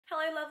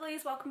Hello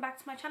lovelies, welcome back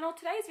to my channel.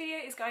 Today's video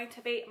is going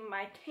to be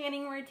my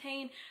tanning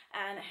routine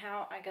and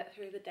how I get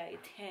through the day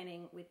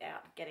tanning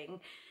without getting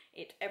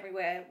it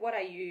everywhere, what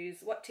I use,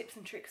 what tips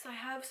and tricks I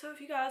have. So if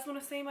you guys want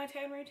to see my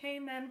tan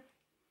routine, then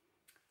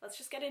let's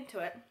just get into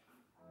it.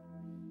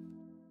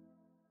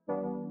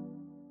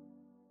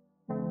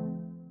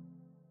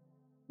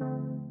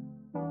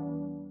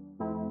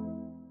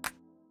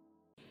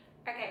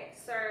 Okay,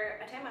 so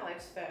I tan my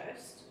legs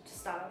first to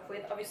start off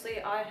with. Obviously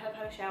I have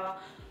had a shower,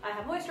 I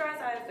have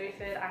moisturized, I have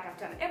boofed, I have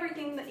done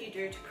everything that you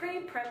do to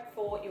pre-prep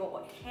for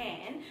your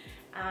tan.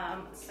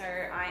 So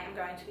I am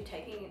going to be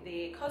taking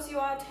the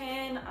Casa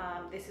tan.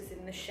 This is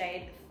in the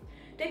shade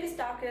Deepest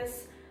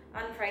Darkest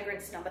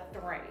Unfragranced number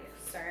 3.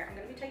 So I'm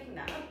going to be taking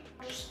that.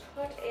 I'll just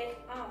put it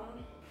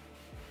on.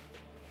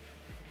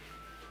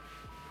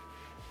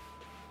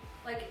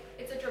 Like,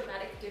 it's a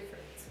dramatic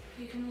difference.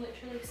 You can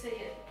literally see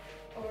it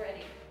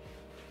already.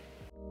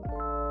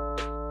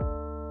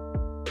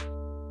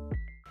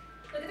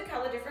 Look at the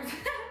color difference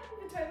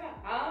between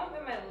my arm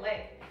and my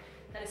leg.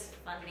 That is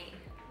funny.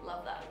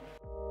 Love that.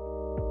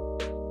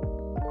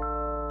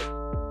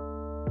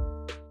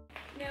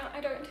 Now, I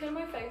don't tan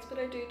my face, but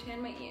I do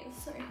tan my ears,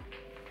 so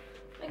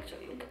make sure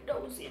you get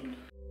those in.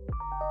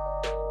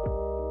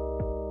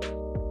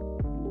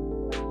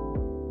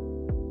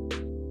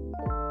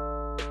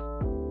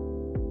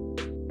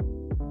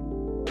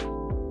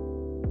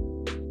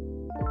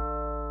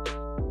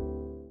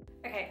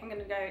 Okay, I'm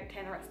gonna go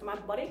tan the rest of my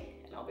body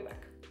and I'll be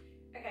back.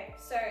 Okay,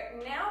 so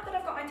now that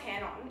I've got my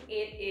tan on,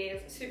 it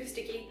is super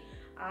sticky.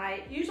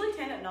 I usually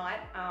tan at night.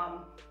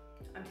 I'm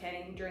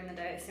tanning during the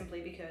day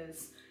simply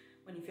because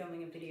when you're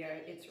filming a video,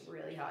 it's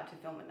really hard to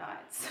film at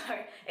night. So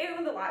even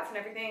with the lights and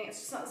everything, it's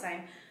just not the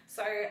same.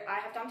 So I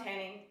have done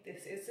tanning.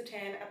 This is the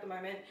tan at the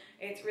moment.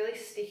 It's really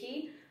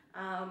sticky.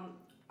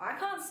 I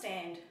can't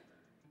stand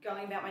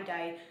going about my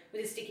day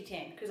with a sticky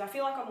tan because I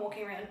feel like I'm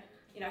walking around,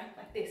 you know,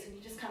 like this, and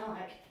you just kind of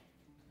like,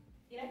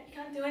 you know, you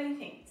can't do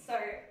anything. So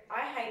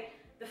I hate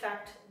the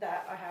fact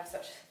that I have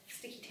such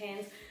sticky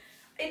tans.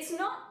 It's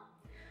not,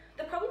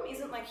 the problem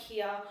isn't like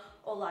here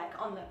or like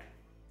on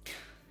the,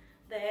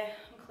 there.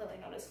 I'm clearly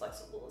not as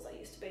flexible as I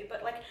used to be,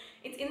 but like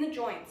it's in the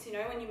joints, you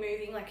know, when you're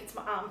moving, like it's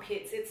my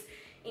armpits, it's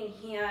in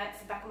here, it's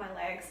the back of my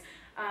legs.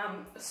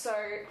 So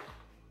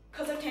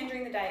because I've tanned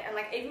during the day and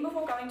like even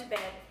before going to bed,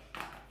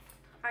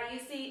 I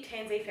use the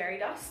Tanzee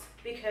fairydust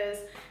because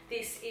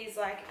this is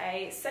like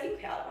a setting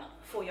powder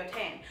for your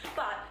tan.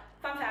 But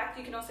fun fact,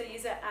 you can also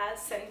use it as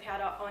setting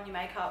powder on your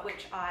makeup,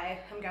 which I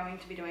am going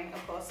to be doing,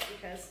 of course,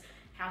 because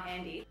how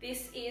handy.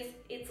 This is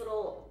its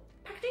little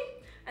packaging,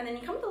 and then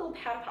you come with a little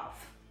powder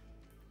puff.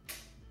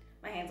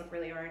 My hands look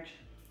really orange.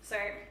 So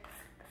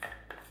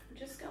I'm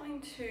just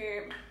going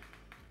to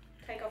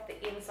take off the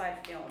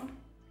inside film.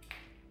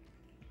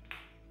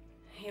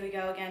 Here we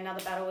go again,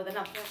 another battle with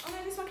another film. Oh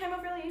no, this one came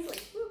off really easily.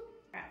 Woo.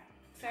 Right,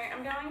 so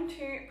I'm going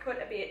to put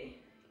a bit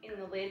in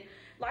the lid,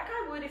 like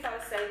I would if I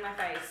was setting my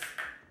face.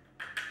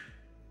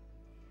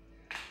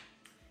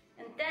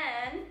 And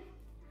then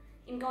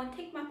I'm going to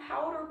take my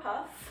powder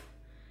puff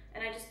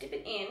and I just dip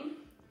it in,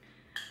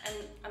 and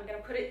I'm going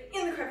to put it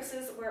in the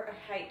crevices where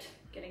I hate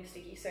getting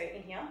sticky. So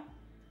in here, I'm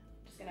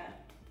just going to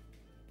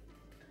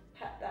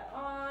pat that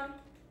on.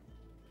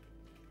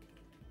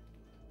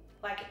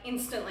 Like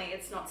instantly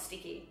it's not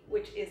sticky,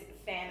 which is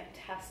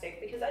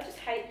fantastic because I just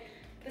hate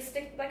the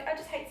stick, like I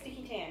just hate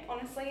sticky tan.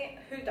 Honestly,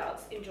 who does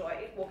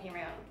enjoy walking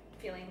around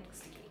feeling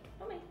sticky?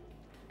 Not me.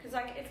 Because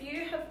like if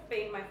you have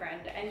been my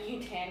friend and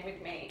you tan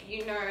with me,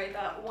 you know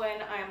that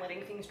when I am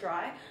letting things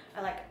dry,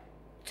 I like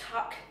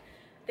tuck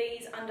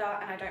these under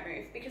and I don't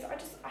move because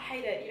I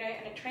hate it, you know,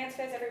 and it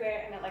transfers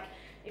everywhere, and it, like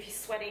if you're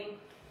sweating,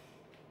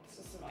 it's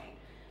just annoying.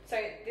 So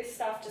this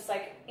stuff just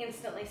like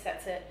instantly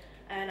sets it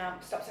and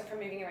stops it from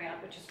moving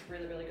around, which is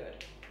really, really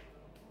good.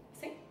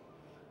 See?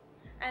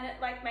 And it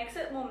like makes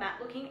it more matte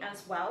looking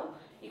as well.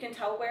 You can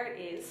tell where it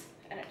is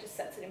and it just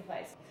sets it in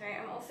place. So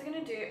I'm also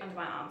gonna do under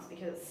my arms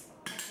because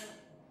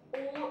I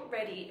can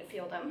already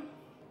feel them.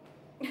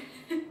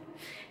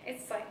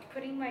 It's like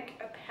putting like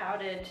a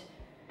powdered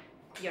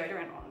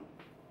deodorant on,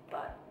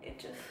 but it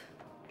just,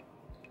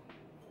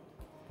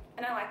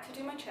 and I like to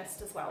do my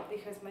chest as well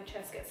because my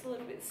chest gets a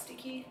little bit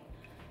sticky,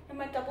 and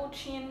my double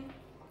chin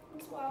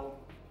as well.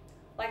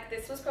 Like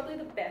this was probably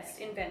the best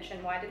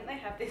invention. Why didn't they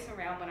have this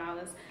around when I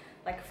was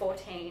like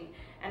 14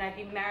 and I'd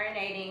be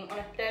marinating on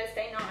a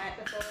Thursday night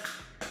before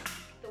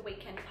the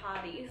weekend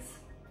parties?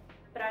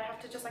 But I'd have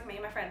to just like, me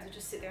and my friends would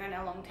just sit there in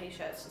our long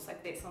t-shirts just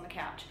like this on the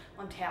couch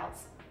on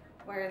towels.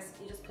 Whereas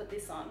you just put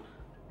this on.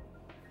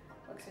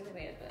 Looks really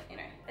weird, but you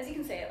know, as you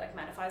can see, it like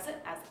mattifies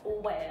it as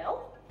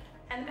well.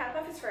 And the powder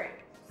puff is free,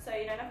 so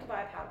you don't have to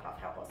buy a powder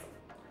puff. How awesome.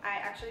 I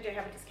actually do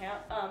have a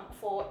discount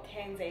for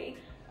Tanzee.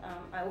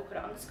 I will put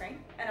it on the screen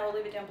and I will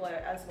leave it down below,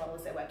 as well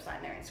as their website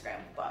and their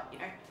Instagram. But you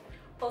know,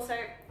 also,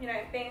 you know,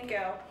 being a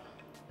girl,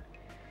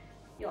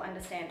 you'll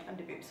understand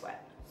under boob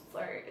sweat. So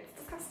it's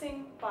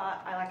disgusting,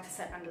 but I like to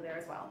set under there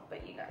as well.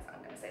 But you guys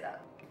aren't gonna see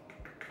that.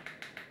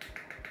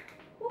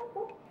 Whoop,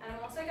 whoop. And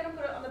I'm also gonna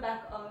put it on the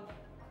back of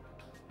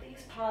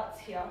these parts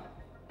here.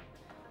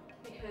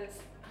 because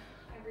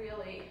I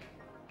really,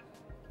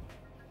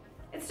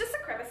 it's just the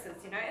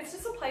crevices, you know, it's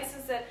just the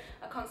places that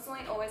are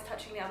constantly always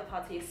touching the other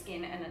parts of your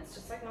skin, and it's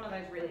just like one of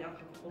those really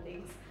uncomfortable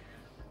things.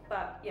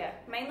 But yeah,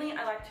 mainly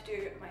I like to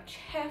do my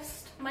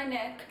chest, my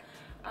neck,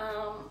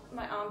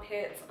 my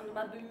armpits, under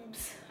my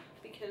boobs,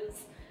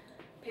 because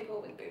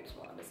people with boobs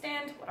will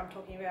understand what I'm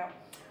talking about.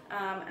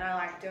 And I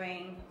like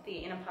doing the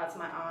inner parts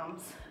of my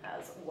arms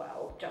as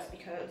well, just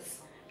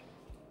because,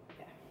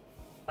 yeah.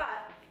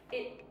 But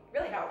it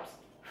really helps.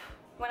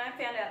 When I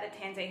found out that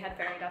Tanzee had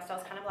fairydust, I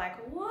was kind of like,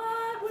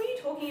 what? What are you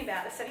talking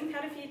about? A setting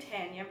powder for your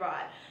tan, yeah,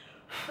 right.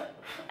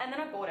 And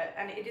then I bought it,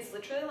 and it is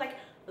literally like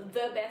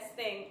the best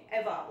thing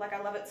ever. Like,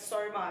 I love it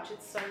so much.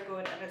 It's so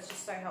good, and it's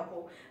just so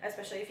helpful,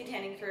 especially if you're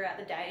tanning throughout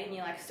the day and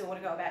you like still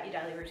want to go about your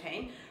daily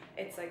routine.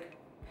 It's like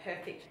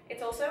perfect.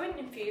 It's also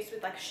infused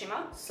with like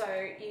shimmer, so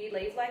you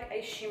leave like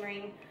a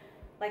shimmering,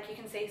 like you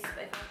can see,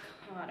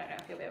 oh, I don't know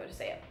if you'll be able to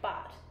see it,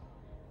 but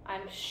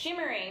I'm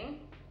shimmering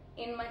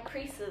in my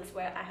creases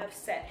where I have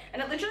set,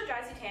 and it literally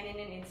dries your tan in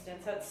an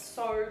instant, so it's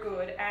so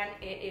good, and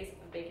it is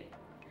vegan.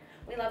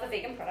 We love a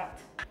vegan product.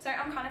 So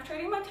I'm kind of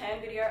treating my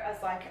tan video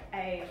as like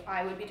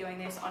I would be doing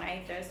this on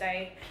a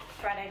Thursday,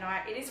 Friday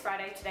night. It is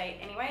Friday today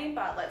anyway,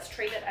 but let's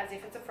treat it as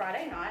if it's a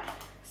Friday night.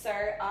 So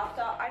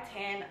after I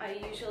tan, I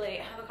usually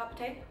have a cup of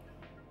tea,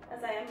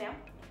 as I am now.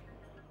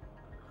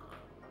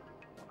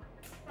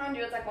 Mind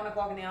you, it's like 1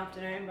 o'clock in the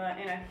afternoon, but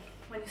you know,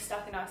 when you're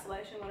stuck in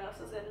isolation, what else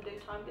is there to do?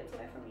 Time gets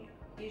away from you.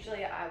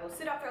 Usually I will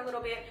sit up for a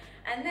little bit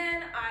and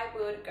then I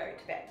would go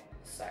to bed.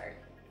 So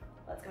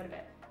let's go to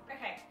bed.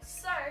 Okay,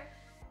 so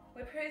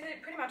we're pretty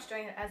much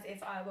doing it as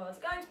if I was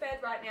going to bed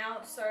right now.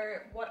 So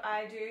what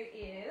I do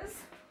is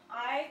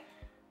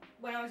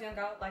when I was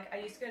younger, like I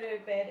used to go to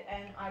bed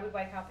and I would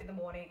wake up in the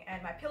morning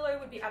and my pillow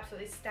would be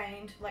absolutely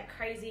stained like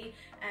crazy,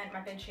 and my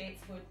bed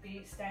sheets would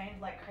be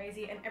stained like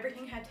crazy, and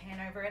everything had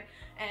tan over it.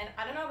 And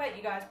I don't know about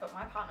you guys, but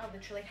my partner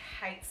literally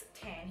hates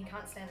tan. He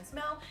can't stand the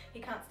smell. He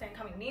can't stand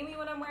coming near me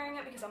when I'm wearing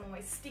it because I'm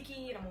always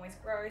sticky and I'm always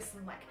gross,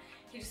 and like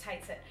he just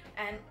hates it.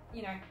 And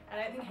you know,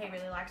 I don't think he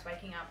really likes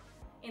waking up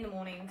in the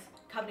mornings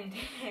covered in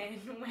tan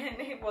when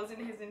it wasn't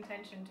his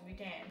intention to be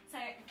tan. So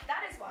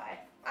that is why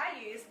I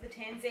use the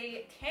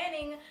Tanzee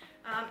tanning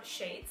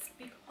sheets,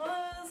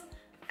 because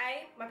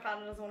A, my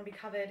partner doesn't want to be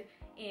covered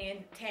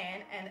in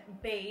tan, and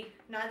B,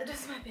 neither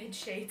does my bed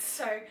sheets.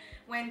 So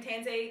when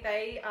Tanzee,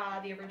 they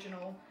are the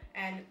original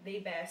and the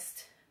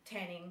best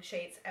tanning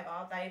sheets ever.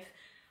 I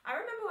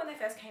remember when they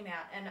first came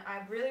out and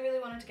I really, really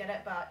wanted to get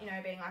it, but you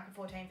know, being like a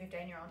 14,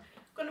 15-year-old,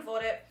 couldn't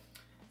afford it.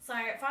 So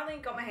I finally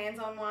got my hands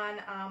on one,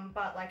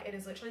 but like it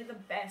is literally the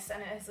best,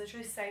 and it has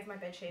literally saved my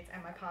bed sheets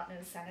and my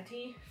partner's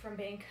sanity from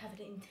being covered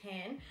in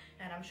tan,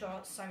 and I'm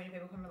sure so many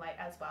people can relate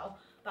as well.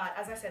 But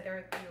as I said,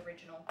 they're the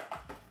original.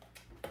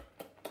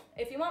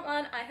 If you want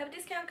one, I have a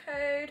discount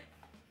code.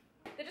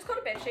 They're just called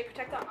a bed sheet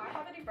protector. I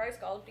have it in rose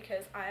gold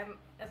because I'm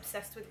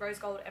obsessed with rose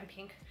gold and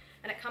pink,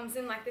 and it comes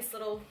in like this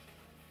little,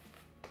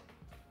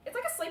 it's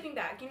like a sleeping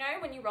bag, you know,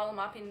 when you roll them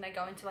up and they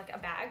go into like a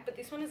bag, but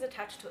this one is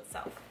attached to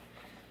itself.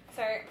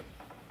 So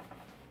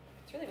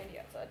it's really windy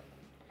outside.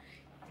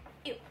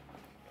 Ew.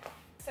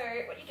 So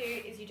what you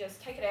do is you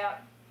just take it out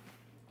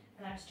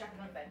and I just chuck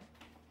it on the bed.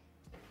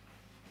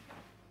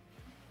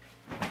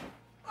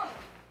 Oh.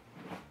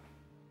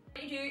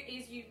 What you do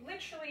is you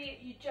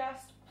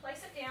just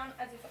place it down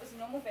as if it was a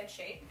normal bed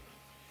sheet.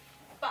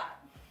 But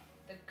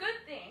the good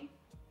thing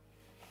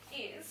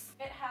is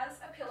it has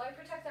a pillow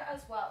protector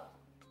as well.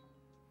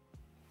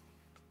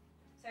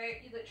 So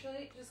you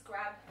literally just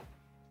grab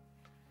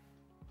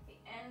the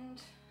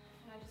end,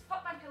 and I just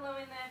pop my pillow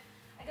in there.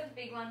 I got the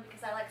big one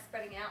because I like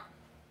spreading out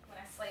when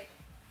I sleep.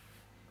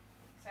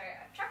 So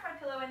I chuck my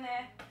pillow in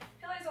there,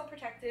 pillow's all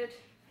protected,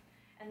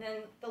 and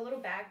then the little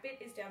bag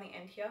bit is down the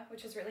end here,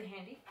 which is really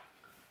handy.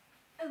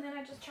 And then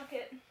I just chuck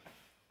it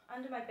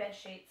under my bed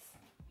sheets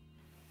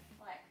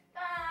like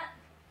that.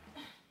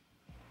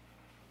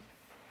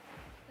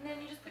 And then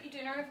you just put your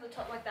dinner over the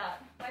top like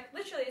that. Like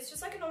literally, it's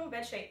just like a normal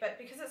bed sheet, but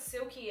because it's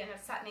silky and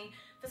it's satiny,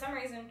 for some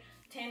reason,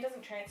 tan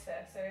doesn't transfer,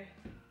 so.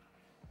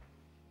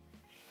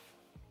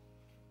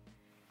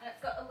 And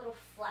it's got a little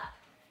flap,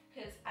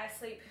 because I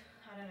sleep,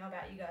 I don't know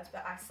about you guys,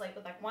 but I sleep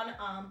with like one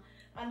arm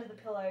under the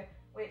pillow,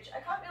 which I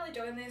can't really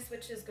do in this,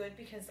 which is good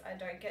because I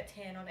don't get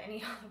tan on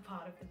any other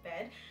part of the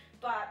bed.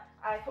 But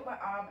I put my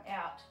arm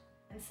out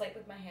and sleep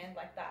with my hand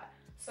like that.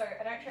 So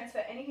I don't transfer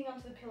anything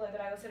onto the pillow,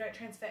 but I also don't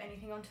transfer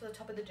anything onto the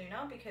top of the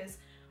doona, because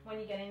when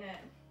you get in it,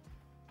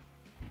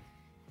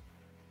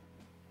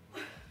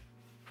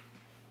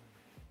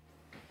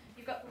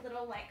 you've got the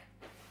little like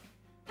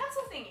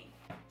tassel thingy.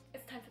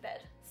 It's time for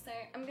bed. So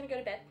I'm gonna go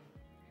to bed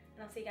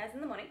and I'll see you guys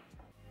in the morning.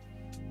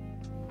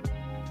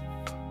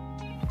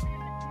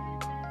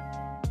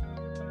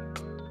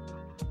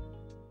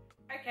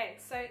 Okay,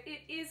 so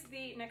it is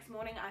the next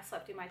morning. I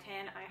slept in my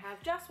tan. I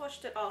have just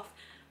washed it off.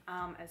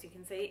 As you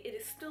can see, it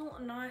is still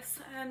nice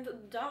and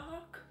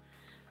dark.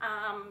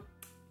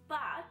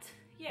 But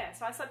yeah,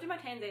 so I slept in my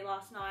Tanzee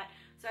last night.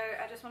 So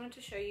I just wanted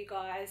to show you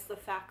guys the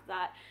fact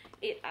that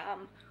it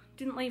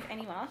didn't leave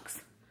any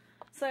marks.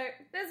 So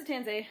there's a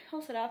Tanzee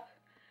all set up,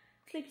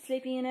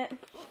 sleepy in it.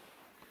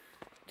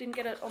 Didn't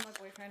get it on my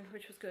boyfriend,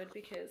 which was good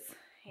because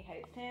he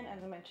hates tan,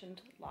 as I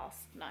mentioned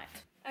last night.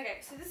 Okay,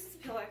 so this is a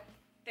pillow.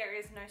 There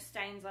is no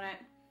stains on it.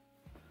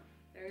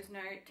 There is no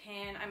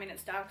tan. I mean,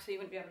 it's dark, so you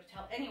wouldn't be able to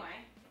tell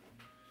anyway.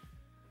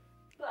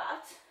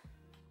 But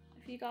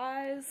if you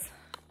guys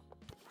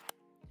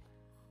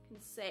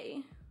can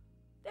see,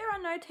 there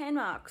are no tan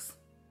marks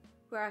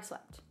where I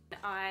slept.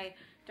 I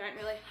don't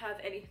really have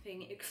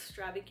anything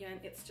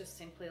extravagant. It's just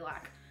simply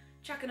like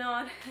chuck it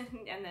on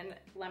and then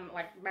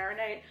like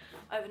marinate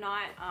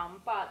overnight.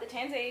 But the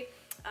Tanzee,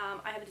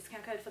 I have a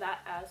discount code for that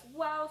as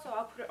well, so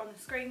I'll put it on the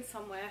screen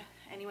somewhere,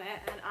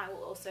 anywhere, and I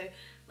will also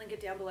link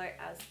it down below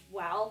as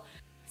well.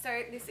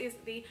 So this is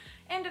the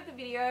end of the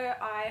video.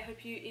 I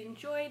hope you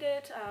enjoyed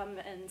it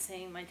and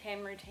seeing my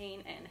tan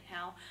routine and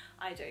how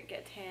I don't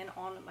get tan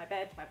on my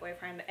bed, my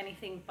boyfriend,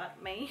 anything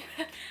but me,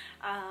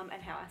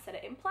 and how I set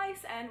it in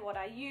place and what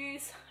I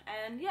use.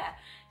 And yeah,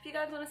 if you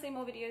guys want to see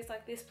more videos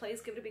like this, please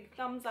give it a big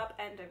thumbs up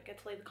and don't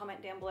forget to leave a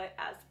comment down below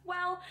as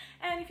well.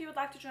 And if you would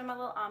like to join my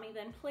little army,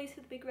 then please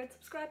hit the big red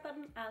subscribe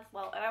button as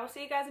well. And I will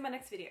see you guys in my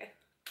next video.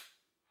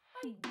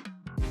 Bye.